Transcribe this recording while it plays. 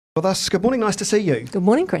With us. Good morning, nice to see you. Good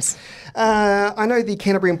morning, Chris. I know the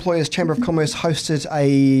Canterbury Employers Chamber of Commerce hosted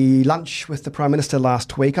a lunch with the Prime Minister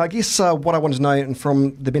last week. I guess what I want to know, and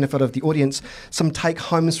from the benefit of the audience, some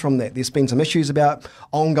take-homes from that. There's been some issues about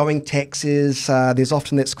ongoing taxes. There's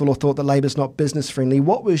often that school of thought that Labour's not business-friendly.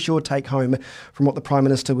 What was your take-home from what the Prime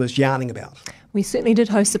Minister was yarning about? We certainly did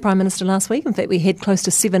host the Prime Minister last week. In fact, we had close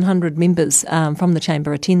to 700 members from the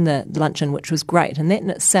Chamber attend the luncheon, which was great. And that in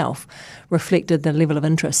itself reflected the level of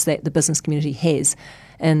interest that the business community has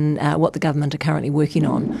in what the government are currently working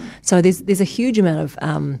on. So there's a huge amount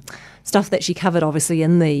of stuff that she covered, obviously,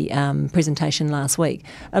 in the presentation last week.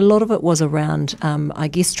 A lot of it was around, I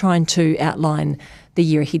guess, trying to outline the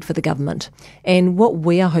year ahead for the government. And what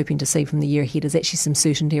we are hoping to see from the year ahead is actually some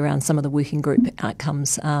certainty around some of the working group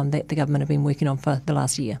outcomes that the government have been working on for the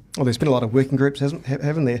last year. Well, there's been a lot of working groups,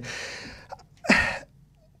 haven't there?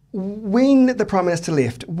 When the Prime Minister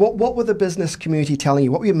left, what were the business community telling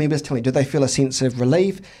you? What were your members telling you? Did they feel a sense of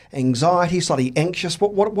relief, anxiety, slightly anxious?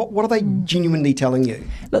 What are they genuinely telling you?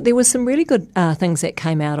 Look, there was some really good things that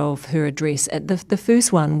came out of her address. The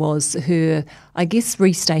first one was her, I guess,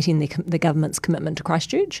 restating the government's commitment to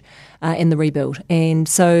Christchurch and the rebuild. And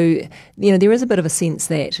so, there is a bit of a sense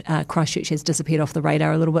that Christchurch has disappeared off the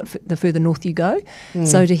radar a little bit the further north you go.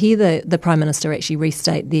 So to hear the Prime Minister actually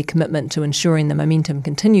restate their commitment to ensuring the momentum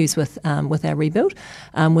continues with our rebuild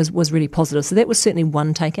was really positive. So that was certainly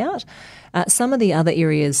one takeout. Some of the other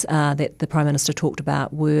areas that the Prime Minister talked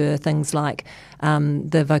about were things like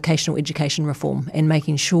the vocational education reform and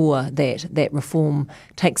making sure that reform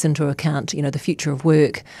takes into account, the future of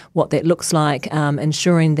work, what that looks like,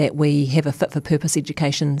 ensuring that we have a fit-for-purpose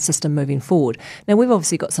education system moving forward. Now, we've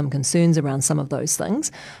obviously got some concerns around some of those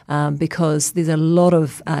things because there's a lot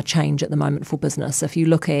of change at the moment for business. If you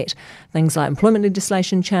look at things like employment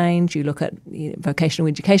legislation change, you look at vocational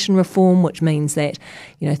education reform, which means that,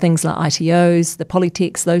 things like ITOs, the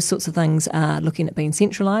polytechs, those sorts of things are looking at being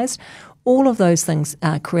centralised. All of those things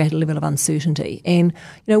create a level of uncertainty. And,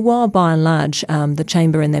 while by and large the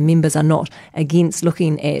Chamber and their members are not against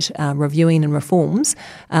looking at reviewing and reforms,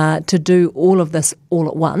 to do all of this all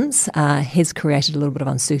at once has created a little bit of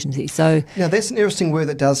uncertainty. So now, that's an interesting word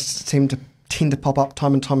that does tend to pop up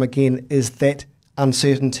time and time again, is that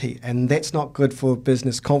uncertainty, and that's not good for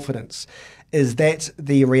business confidence. Is that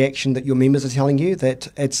the reaction that your members are telling you, that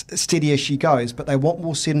it's steady as she goes, but they want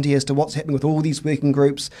more certainty as to what's happening with all these working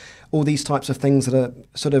groups, all these types of things that are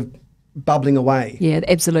sort of bubbling away? Yeah,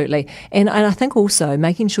 absolutely. And I think also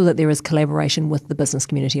making sure that there is collaboration with the business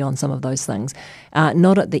community on some of those things,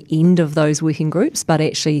 not at the end of those working groups, but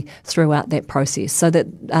actually throughout that process, so that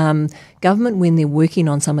government, when they're working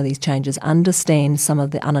on some of these changes, understand some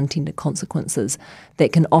of the unintended consequences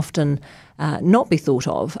that can often not be thought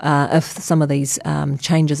of if some of these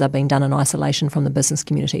changes are being done in isolation from the business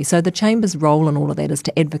community. So the Chamber's role in all of that is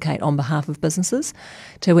to advocate on behalf of businesses,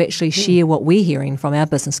 to actually share what we're hearing from our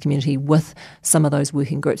business community with some of those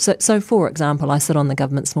working groups. So for example, I sit on the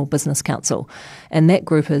Government Small Business Council, and that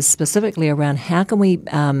group is specifically around how can we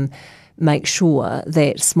make sure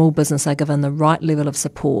that small business are given the right level of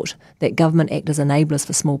support, that government act as enablers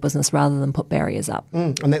for small business rather than put barriers up.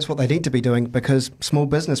 And that's what they need to be doing, because small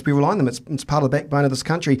business, we rely on them. It's part of the backbone of this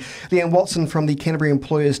country. Leeann Watson from the Canterbury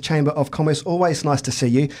Employers Chamber of Commerce, always nice to see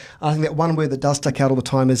you. I think that one word that does stick out all the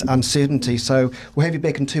time is uncertainty. So we'll have you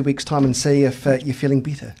back in 2 weeks' time and see if you're feeling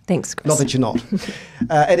better. Thanks, Chris. Not that you're not.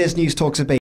 It is News Talks a Beat.